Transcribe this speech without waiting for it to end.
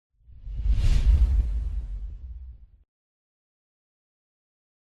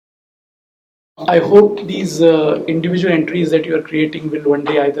I hope these individual entries that you are creating will one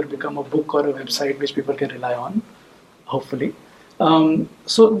day either become a book or a website which people can rely on, hopefully.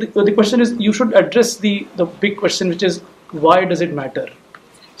 So the question is, you should address the big question, which is, why does it matter?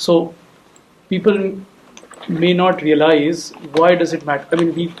 So people may not realize, why does it matter. I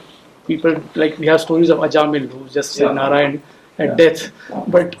mean, we have stories of Ajamil who just said Narayan at death,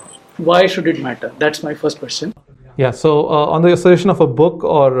 but why should it matter? That's my first question. Yeah, so on the suggestion of a book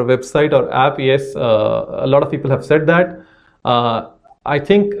or a website or app, yes, a lot of people have said that. I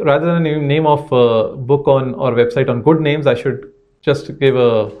think rather than a name of a book on or website on good names, I should just give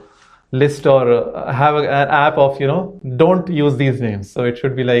a list or have an app of, don't use these names. So it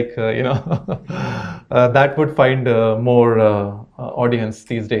should be like, that would find more audience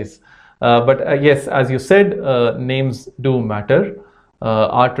these days. But yes, as you said, names do matter.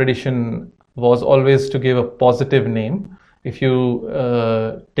 Our tradition was always to give a positive name. If you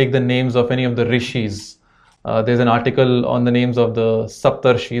take the names of any of the rishis, there's an article on the names of the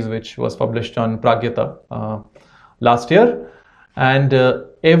Saptarshis which was published on Pragyata last year, and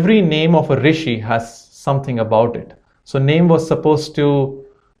every name of a rishi has something about it. So name was supposed to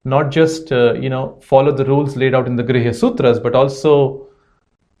not just follow the rules laid out in the Grihya Sutras, but also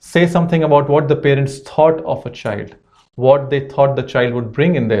say something about what the parents thought of a child, what they thought the child would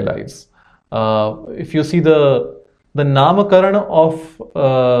bring in their lives. If you see the Namakarana of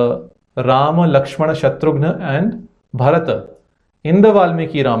Rama, Lakshmana, Shatrughna and Bharata in the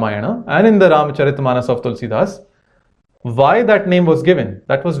Valmiki Ramayana and in the Ramcharitmanas of Tulsidas, why that name was given,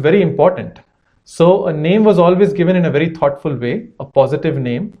 that was very important. So a name was always given in a very thoughtful way, a positive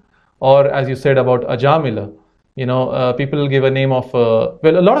name, or as you said about Ajamila, people give a name of,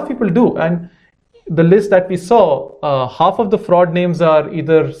 well, a lot of people do, and the list that we saw, half of the fraud names are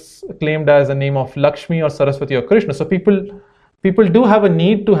either claimed as a name of Lakshmi or Saraswati or Krishna. So people do have a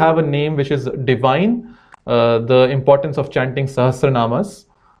need to have a name which is divine. The importance of chanting Sahasranamas.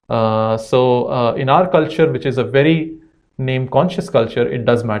 So in our culture, which is a very name-conscious culture, it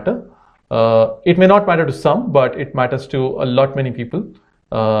does matter. It may not matter to some, but it matters to a lot many people.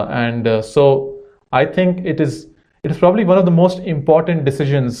 So I think it is probably one of the most important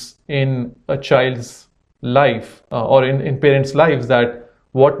decisions in a child's life or in parents' lives, that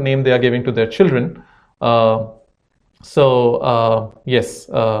what name they are giving to their children. Yes,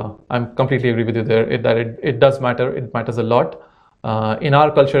 I'm completely agree with you there that it does matter. It matters a lot in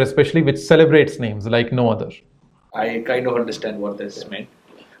our culture, especially, which celebrates names like no other. I kind of understand what this meant.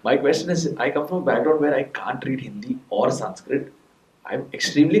 My question is, I come from a background where I can't read Hindi or Sanskrit. I'm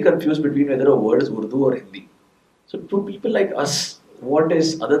extremely confused between whether a word is Urdu or Hindi. So to people like us, what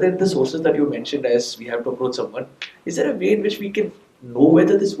is, other than the sources that you mentioned as we have to approach someone, is there a way in which we can know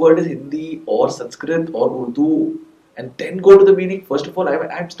whether this word is Hindi or Sanskrit or Urdu and then go to the meaning? First of all,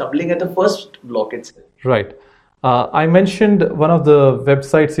 I'm stumbling at the first block itself. Right. I mentioned one of the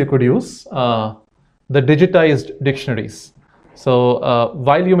websites you could use, the digitized dictionaries. So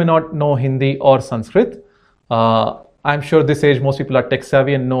while you may not know Hindi or Sanskrit, I'm sure this age most people are tech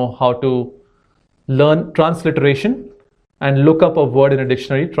savvy and know how to learn transliteration and look up a word in a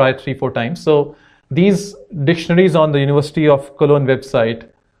dictionary, try it 3-4 times. So these dictionaries on the University of Cologne website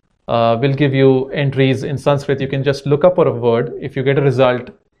will give you entries in Sanskrit. You can just look up for a word. If you get a result,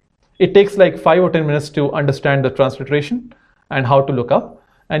 it takes like 5 or 10 minutes to understand the transliteration and how to look up.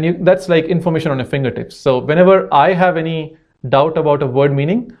 And that's like information on your fingertips. So whenever I have any doubt about a word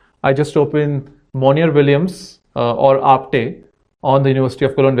meaning, I just open Monier Williams or Apte on the University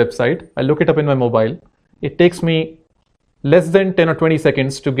of Cologne website. I look it up in my mobile. It takes me less than 10 or 20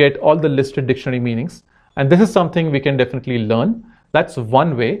 seconds to get all the listed dictionary meanings. And this is something we can definitely learn. That's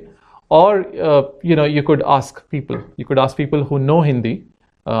one way. Or, you could ask people. You could ask people who know Hindi.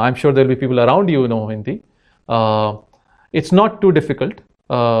 I'm sure there'll be people around you who know Hindi. It's not too difficult.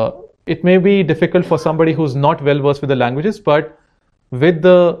 It may be difficult for somebody who's not well versed with the languages, but with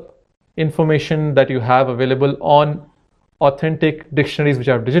the information that you have available on authentic dictionaries which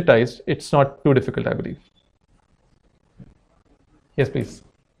are digitized, it's not too difficult, I believe. Yes, please.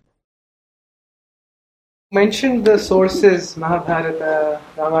 Mentioned the sources, Mahabharata,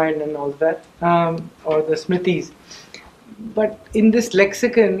 Ramayana and all that, or the Smritis. But in this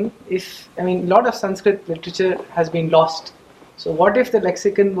lexicon, a lot of Sanskrit literature has been lost. So what if the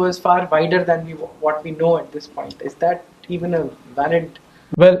lexicon was far wider than what we know at this point? Is that even a valid?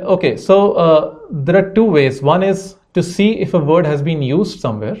 Well, okay. So there are two ways. One is to see if a word has been used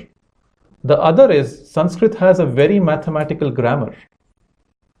somewhere. The other is Sanskrit has a very mathematical grammar.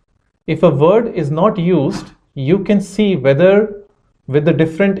 If a word is not used, you can see whether with the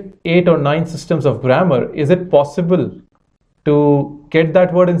different 8 or 9 systems of grammar, is it possible to get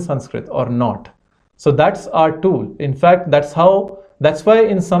that word in Sanskrit or not. So that's our tool. In fact, that's why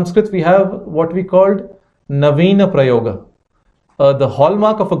in Sanskrit we have what we called Navina Prayoga. The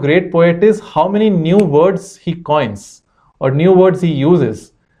hallmark of a great poet is how many new words he coins or new words he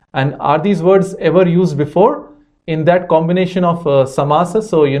uses. And are these words ever used before in that combination of samasa?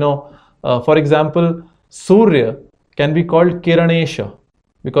 So, for example, Surya can be called Kiranesha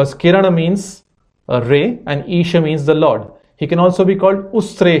because Kirana means a ray and Isha means the Lord. He can also be called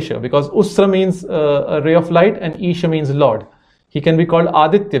Ustresha because Ustra means a ray of light and Isha means Lord. He can be called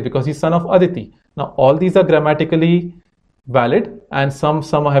Aditya because he's son of Aditi. Now, all these are grammatically valid, and some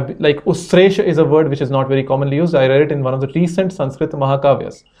have, like Ustresha is a word which is not very commonly used. I read it in one of the recent Sanskrit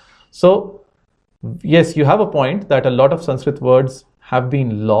Mahakavyas. So, yes, you have a point that a lot of Sanskrit words have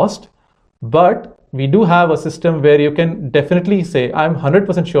been lost, but we do have a system where you can definitely say, I'm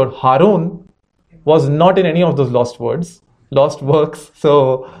 100% sure Harun was not in any of those lost works.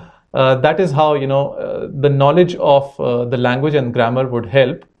 So that is how, the knowledge of the language and grammar would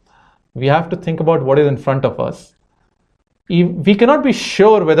help. We have to think about what is in front of us. We cannot be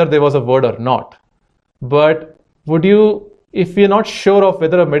sure whether there was a word or not, but if we're not sure of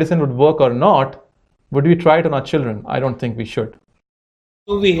whether a medicine would work or not, would we try it on our children? I don't think we should.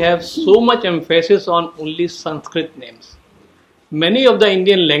 We have so much emphasis on only Sanskrit names. Many of the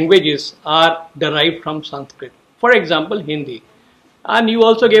Indian languages are derived from Sanskrit. For example, Hindi. And you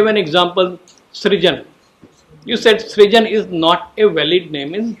also gave an example, Srijan. You said Srijan is not a valid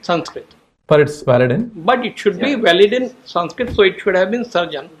name in Sanskrit. But it's valid in? But it should be valid in Sanskrit, so it should have been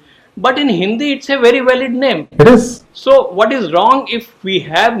Sarjan. But in Hindi, it's a very valid name. It is. So what is wrong if we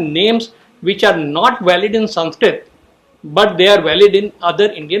have names which are not valid in Sanskrit, but they are valid in other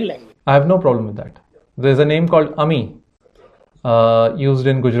Indian languages? I have no problem with that. There's a name called Ami, used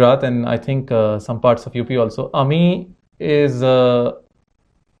in Gujarat and I think some parts of UP also. Ami is a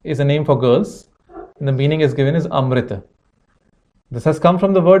name for girls, and the meaning is given is Amrita. This has come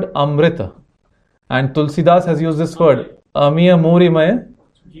from the word Amrita, and Tulsidas has used this word Amiya Muri Maya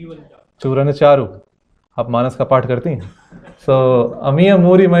Churan Charu. आप मानस का पाठ करती हैं. So Amiya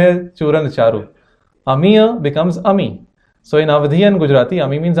Muri Maya Churan Charu. Amiya becomes Ami. So in Awadhi and Gujarati,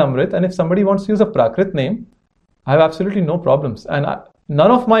 Ami means Amrit, and if somebody wants to use a Prakrit name, I have absolutely no problems. And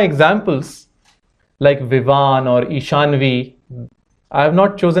none of my examples, like Vivan or Ishanvi, I have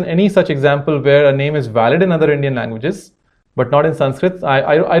not chosen any such example where a name is valid in other Indian languages, but not in Sanskrit.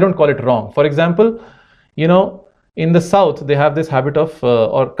 I don't call it wrong. For example, in the south, they have this habit of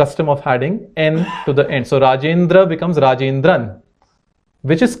or custom of adding N to the end. So Rajendra becomes Rajendran,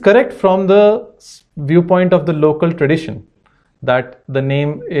 which is correct from the viewpoint of the local tradition, that the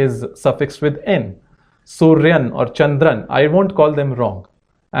name is suffixed with N. Suryan or Chandran, I won't call them wrong.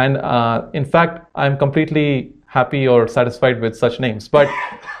 And in fact, I'm completely happy or satisfied with such names. But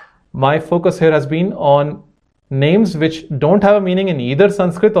my focus here has been on names which don't have a meaning in either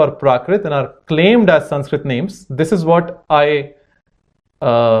Sanskrit or Prakrit and are claimed as Sanskrit names. This is what I,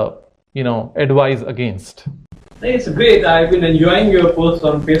 advise against. It's great. I've been enjoying your posts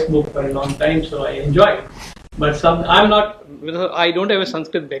on Facebook for a long time, so I enjoy it. But I don't have a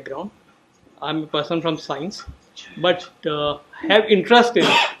Sanskrit background. I'm a person from science, but have interest in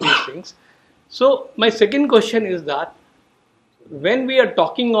these things. So my second question is that when we are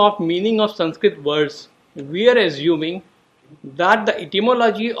talking of meaning of Sanskrit words, we are assuming that the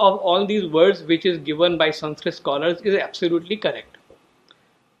etymology of all these words which is given by Sanskrit scholars is absolutely correct.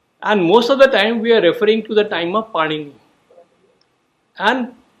 And most of the time we are referring to the time of Panini.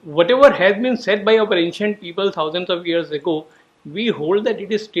 And whatever has been said by our ancient people thousands of years ago, we hold that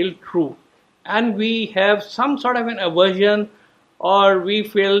it is still true. And we have some sort of an aversion, or we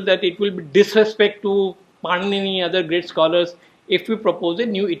feel that it will be disrespect to Panini and other great scholars if we propose a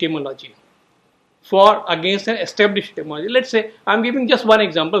new etymology against an established etymology. Let's say, I'm giving just one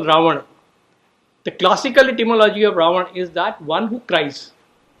example, Ravana. The classical etymology of Ravana is that one who cries.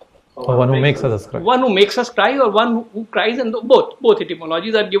 Or one who makes us cry. One who makes us cry, or one who cries, and both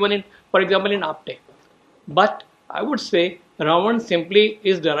etymologies are given in, for example, in Apte. But I would say Ravan simply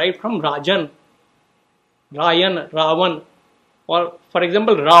is derived from Rajan, Ravan, or for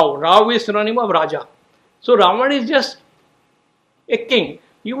example Rao. Rao is synonym of Raja. So Ravan is just a king.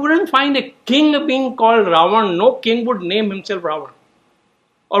 You wouldn't find a king being called Ravan. No king would name himself Ravan,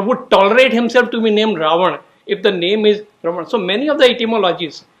 or would tolerate himself to be named Ravan if the name is Ravan. So many of the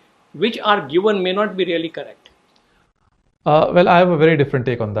etymologies which are given may not be really correct. Well, I have a very different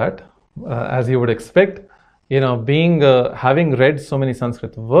take on that, as you would expect. Having read so many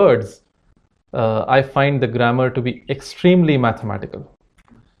Sanskrit words, I find the grammar to be extremely mathematical.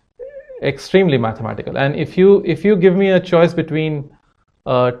 extremely mathematical. And if you give me a choice between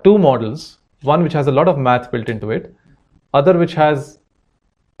two models, one which has a lot of math built into it, other which has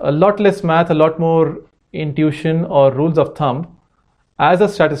a lot less math, a lot more intuition or rules of thumb, as a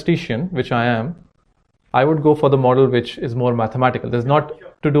statistician, which I am, I would go for the model which is more mathematical. There's not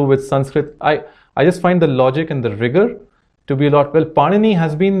to do with Sanskrit. I just find the logic and the rigor to be a lot. Well, Panini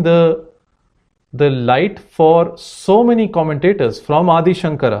has been the light for so many commentators, from Adi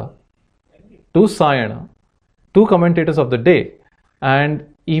Shankara to Sayana, two commentators of the day. And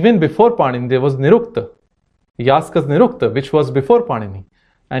even before Panini, there was Nirukta, Yaska's Nirukta, which was before Panini.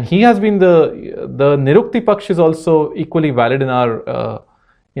 And he has been the Nirukti Paksh is also equally valid in our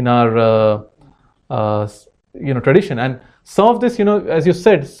tradition. And some of this, as you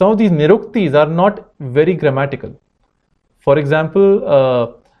said, some of these Niruktis are not very grammatical. For example,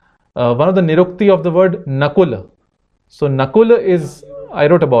 one of the Nirukti of the word Nakula. So Nakula is, I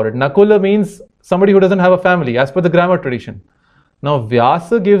wrote about it. Nakula means somebody who doesn't have a family, as per the grammar tradition. Now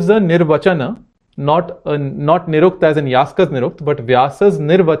Vyasa gives a Nirvachana, not Nirukta as in Yaska's Nirukt, but Vyasa's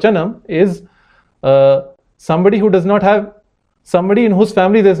Nirvachanam is somebody who does not have, somebody in whose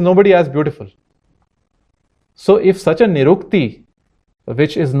family there is nobody as beautiful. So if such a Nirukti,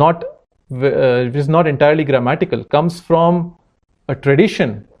 which is not entirely grammatical, comes from a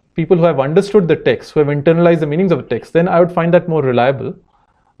tradition, people who have understood the text, who have internalized the meanings of the text, then I would find that more reliable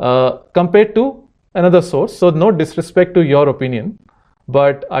compared to another source. So no disrespect to your opinion,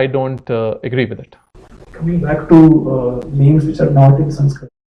 but I don't agree with it. Coming back to names which are not in Sanskrit.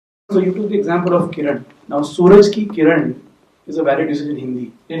 So you took the example of Kiran. Now Suraj ki Kiran is a valid usage in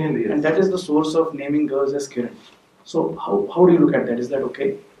Hindi. In Hindi, yes. And that is the source of naming girls as Kiran. So how do you look at that? Is that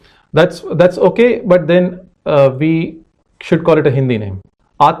okay? That's okay, but then we should call it a Hindi name.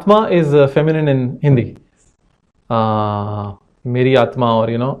 Atma is feminine in Hindi. Meri Atma, or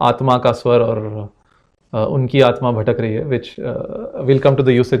Atma ka swar, or unki Atma bhatak rahi hai, which we'll come to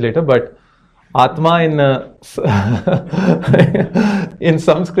the usage later. But Atma in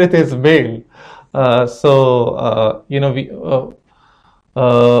Sanskrit is male.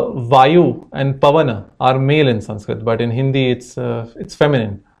 Vayu and Pavana are male in Sanskrit, but in Hindi it's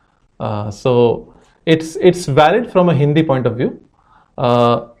feminine. So it's valid from a Hindi point of view.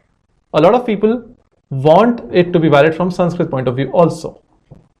 A lot of people want it to be valid from Sanskrit point of view also,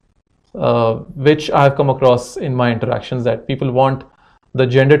 which I have come across in my interactions, that people want the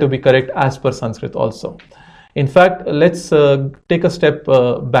gender to be correct as per Sanskrit also. In fact, let's take a step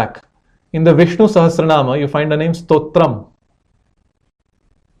back. In the Vishnu Sahasranama, you find the name Stotram.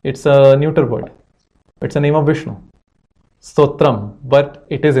 It's a neuter word. It's a name of Vishnu. Stotram, but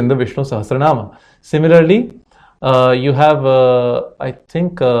it is in the Vishnu Sahasranama. Similarly, you have, I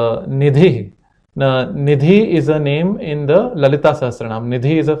think, Nidhi. Nidhi is a name in the Lalita Sahasranam.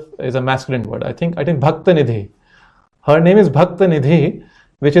 Nidhi is a masculine word. I think Bhakta Nidhi. Her name is Bhakta Nidhi,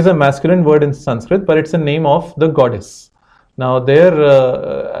 which is a masculine word in Sanskrit, but it's a name of the goddess. Now there,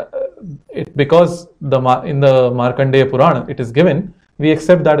 because in the Markandeya Purana it is given, we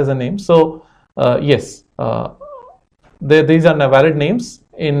accept that as a name. So yes, these are valid names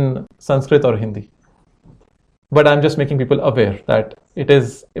in Sanskrit or Hindi. But I'm just making people aware that it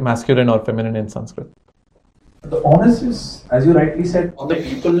is masculine or feminine in Sanskrit. The onus is, as you rightly said, on the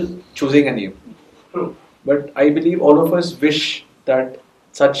people choosing a name. True. But I believe all of us wish that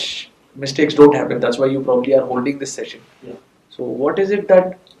such mistakes don't happen. That's why you probably are holding this session. Yeah. So what is it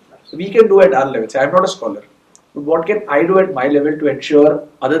that we can do at our level? Say, I'm not a scholar. But what can I do at my level to ensure,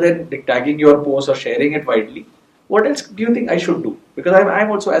 other than tagging your post or sharing it widely, what else do you think I should do? Because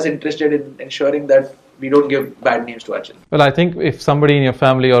I'm also as interested in ensuring that we don't give bad names to our children. Well, I think if somebody in your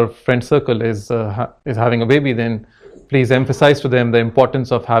family or friend circle is having a baby, then please emphasize to them the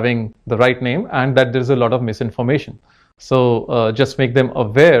importance of having the right name, and that there is a lot of misinformation. So just make them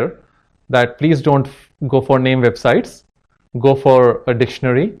aware that please don't go for name websites. Go for a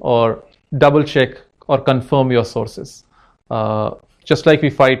dictionary, or double check or confirm your sources. Just like we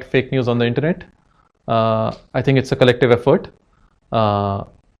fight fake news on the internet, I think it's a collective effort.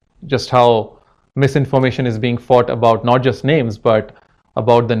 Just how misinformation is being fought about not just names, but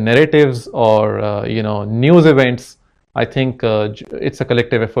about the narratives or news events. I think it's a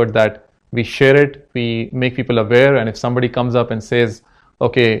collective effort that we share it, we make people aware, and if somebody comes up and says,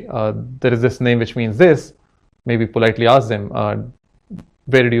 okay, there is this name which means this, maybe politely ask them,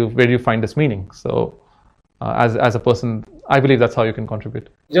 where did you find this meaning? So as a person, I believe that's how you can contribute.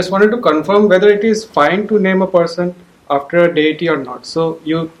 Just wanted to confirm whether it is fine to name a person after a deity or not. So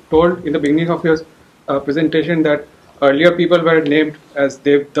you told in the beginning of your presentation that earlier people were named as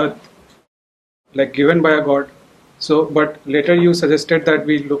Devdutt, like given by a god. So, but later you suggested that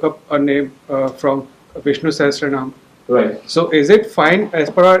we look up a name from Vishnu Sahasranam. Right. So, is it fine as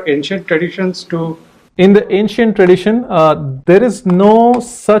per our ancient traditions to? In the ancient tradition, there is no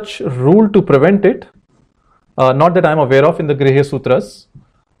such rule to prevent it. Not that I am aware of in the Grihya Sutras,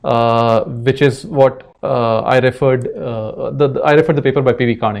 which is what I referred. I referred the paper by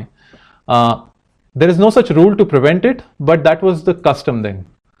P.V. Kane. There is no such rule to prevent it, but that was the custom then.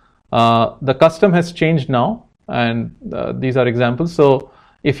 The custom has changed now, and these are examples. So,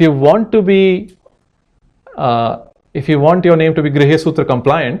 if you want to be, if you want your name to be Grihya Sutra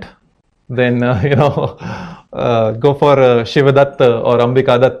compliant, then go for Shivadatta or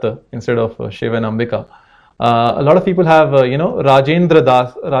Ambika Datta instead of Shiva and Ambika. A lot of people have, Rajendra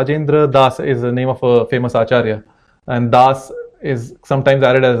Das. Rajendra Das is the name of a famous acharya, and Das is sometimes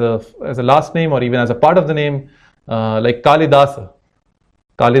added as a last name or even as a part of the name, like Kalidasa.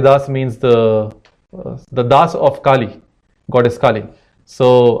 Kalidas means the Das of Kali, goddess Kali.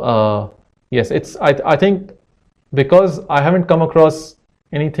 So yes, it's I think because I haven't come across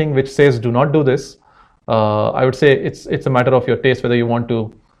anything which says do not do this. I would say it's a matter of your taste whether you want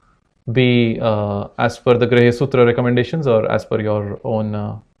to be as per the Grihya Sutra recommendations or as per your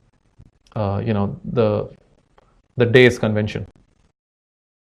own, the day's convention.